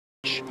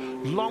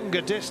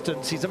longer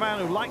distance. He's a man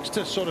who likes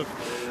to sort of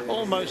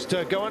almost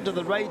go under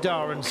the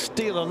radar and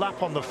steal a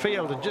lap on the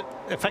field and just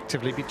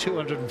effectively be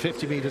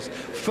 250 metres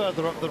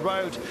further up the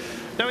road.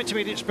 No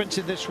intermediate sprints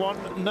in this one.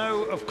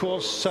 No, of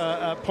course,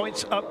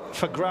 points up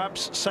for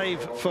grabs, save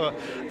for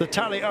the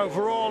tally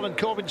overall. And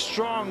Corbin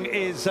Strong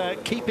is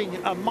keeping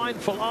a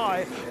mindful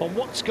eye on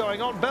what's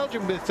going on.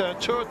 Belgium with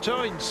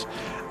Tourdens,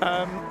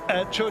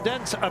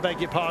 I beg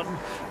your pardon,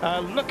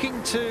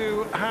 looking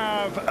to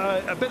have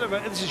a bit of a,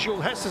 this is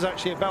Jules Hester's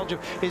actually of Belgium,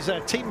 his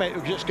teammate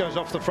who just goes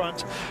off the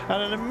front.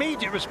 And an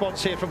immediate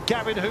response here from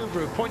Gavin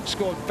Hoovru. Point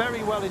scored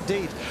very well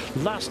indeed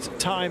last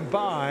time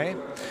by.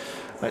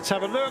 Let's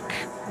have a look.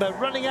 They're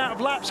running out of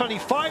laps, only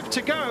 5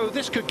 to go.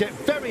 This could get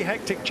very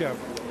hectic, Joe.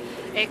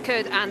 It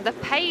could, and the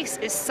pace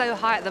is so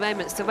high at the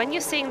moment. So when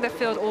you're seeing the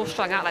field all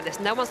strung out like this,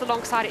 no one's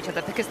alongside each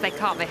other because they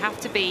can't. They have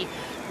to be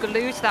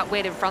glued to that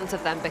wheel in front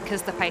of them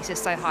because the pace is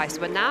so high.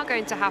 So we're now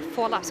going to have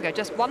 4 laps to go,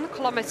 just 1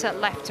 kilometre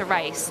left to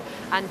race.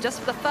 And just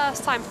for the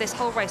first time for this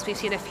whole race, we've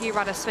seen a few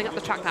riders swing up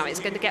the track now. It's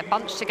going to get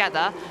bunched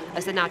together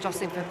as they're now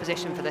jostling for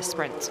position for this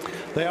sprint.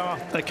 They are.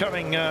 They're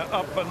coming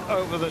up and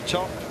over the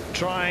top,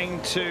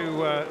 trying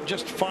to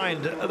just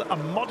find a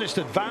modest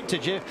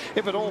advantage,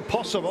 if at all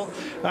possible.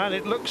 And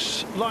it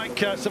looks like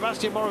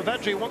Sebastian Mora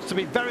wants to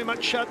be very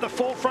much at the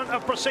forefront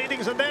of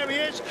proceedings, and there he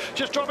is,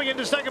 just dropping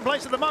into second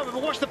place at the moment.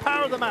 But watch the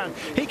power of the man.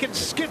 He can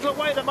skittle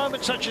away at a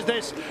moment such as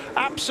this.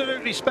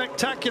 Absolutely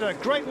spectacular.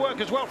 Great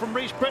work as well from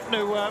Rhys Britton,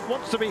 who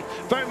wants to be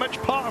very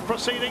much part of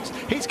proceedings.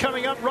 He's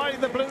coming up,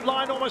 riding the blue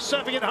line, almost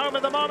surfing it home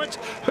at the moment.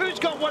 Who's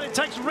got what it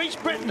takes? Rhys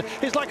Britton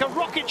is like a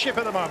rocket ship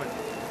at the moment.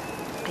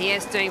 He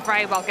is doing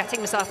very well, getting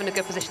himself in a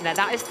good position there.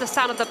 That is the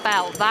sound of the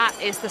bell. That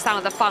is the sound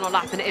of the final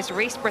lap, and it is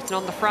Rhys Britton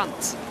on the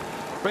front.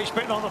 Rhys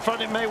Britton on the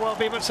front, it may well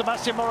be, but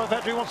Sebastian Mora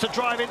wants to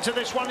drive into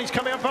this one. He's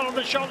coming up on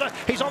the shoulder.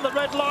 He's on the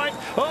red line.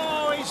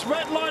 Oh, he's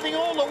redlining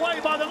all the way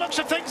by the looks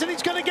of things, and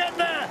he's going to get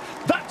there.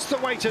 That's the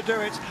way to do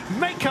it.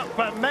 Make up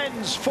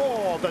amends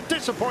for the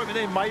disappointment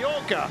in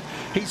Mallorca.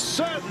 He's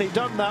certainly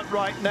done that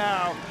right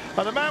now.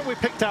 And the man we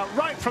picked out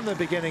right from the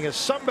beginning as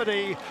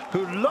somebody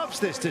who loves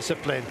this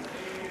discipline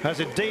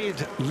has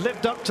indeed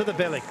lived up to the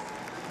billing.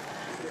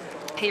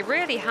 He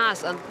really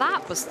has, and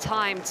that was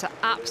timed to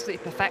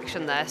absolute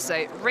perfection there.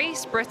 So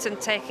Rhys Britton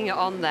taking it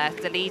on there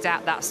to lead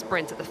out that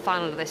sprint at the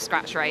final of this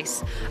scratch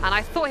race. And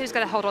I thought he was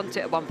going to hold on to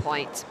it at one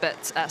point,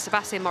 but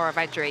Sebastian Mora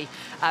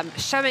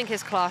showing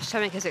his class,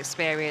 showing his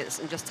experience,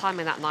 and just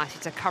timing that nicely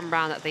to come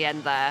round at the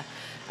end there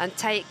and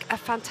take a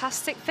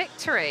fantastic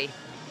victory.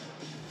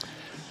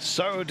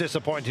 So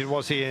disappointed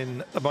was he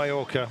in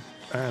Mallorca,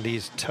 and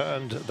he's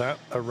turned that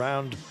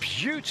around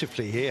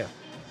beautifully here.